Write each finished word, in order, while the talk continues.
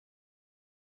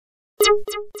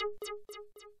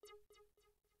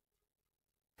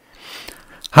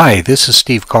Hi, this is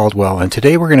Steve Caldwell, and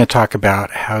today we're going to talk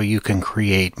about how you can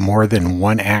create more than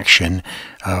one action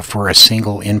for a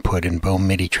single input in Bome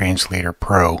MIDI Translator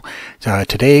Pro.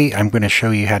 Today I'm going to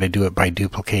show you how to do it by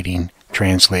duplicating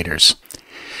translators.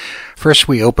 First,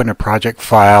 we open a project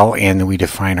file and we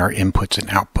define our inputs and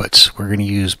outputs. We're going to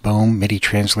use Bome MIDI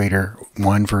Translator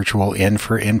 1 Virtual In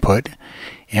for input,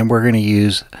 and we're going to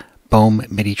use Bome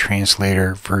MIDI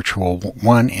Translator Virtual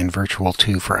 1 and Virtual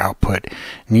 2 for output.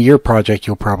 In your project,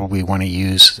 you'll probably want to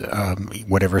use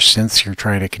whatever synths you're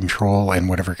trying to control and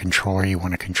whatever controller you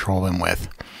want to control them with.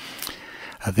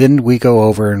 Then we go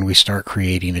over and we start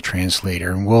creating a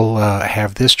translator, and we'll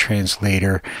have this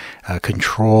translator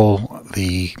control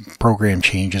the program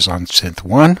changes on synth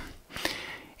 1.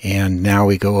 And now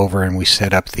we go over and we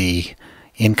set up the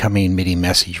incoming MIDI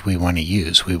message we want to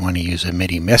use. We want to use a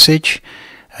MIDI message.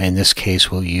 In this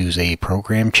case, we'll use a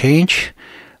program change,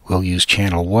 we'll use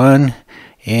channel 1,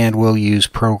 and we'll use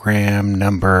program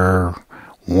number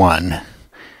 1.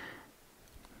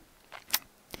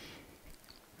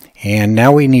 And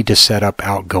now we need to set up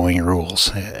outgoing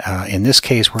rules. In this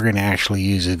case, we're going to actually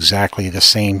use exactly the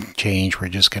same change. We're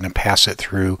just going to pass it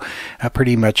through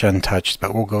pretty much untouched,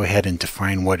 but we'll go ahead and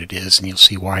define what it is, and you'll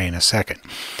see why in a second.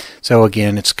 So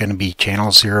again, it's going to be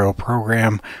channel 0,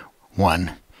 program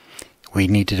 1. We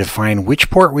need to define which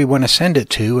port we want to send it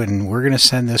to, and we're going to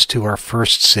send this to our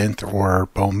first synth, or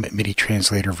Bome MIDI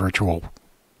Translator Virtual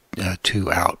 2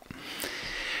 out.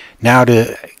 Now,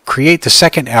 to create the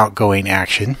second outgoing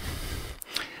action,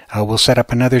 we'll set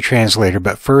up another translator,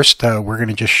 but first we're going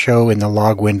to just show in the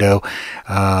log window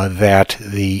that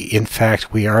in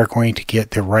fact we are going to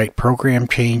get the right program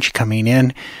change coming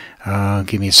in.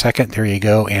 Give me a second, there you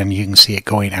go, and you can see it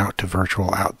going out to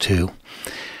Virtual Out 2.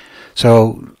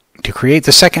 So to create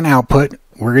the second output,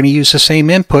 we're going to use the same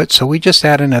input, so we just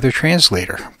add another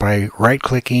translator. By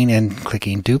right-clicking and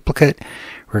clicking Duplicate,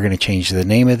 we're going to change the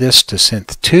name of this to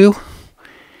Synth 2.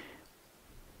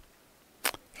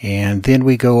 And then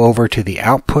we go over to the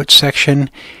Output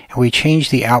section, and we change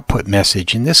the output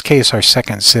message. In this case, our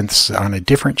second synth's on a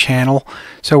different channel,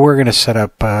 so we're going to set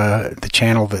up the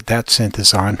channel that synth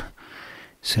is on.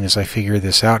 As soon as I figure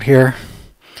this out here.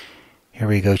 Here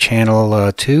we go,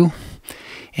 channel 2.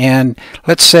 And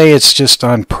let's say it's just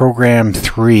on program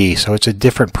 3, so it's a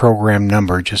different program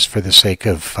number just for the sake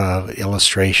of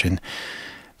illustration.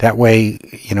 That way,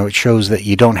 it shows that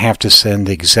you don't have to send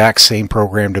the exact same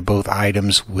program to both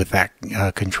items with that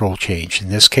control change. In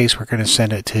this case, we're going to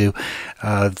send it to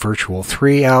Virtual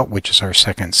 3 out, which is our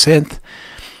second synth.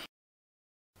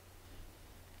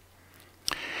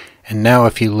 And now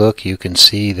if you look, you can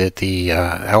see that the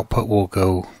output will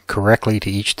go correctly to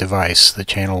each device. The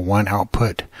channel 1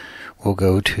 output will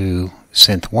go to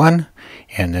synth 1,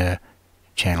 and the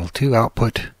channel 2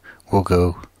 output will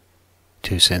go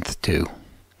to synth 2.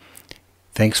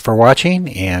 Thanks for watching,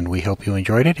 and we hope you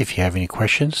enjoyed it. If you have any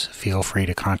questions, feel free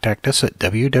to contact us at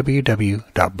www.bome.com.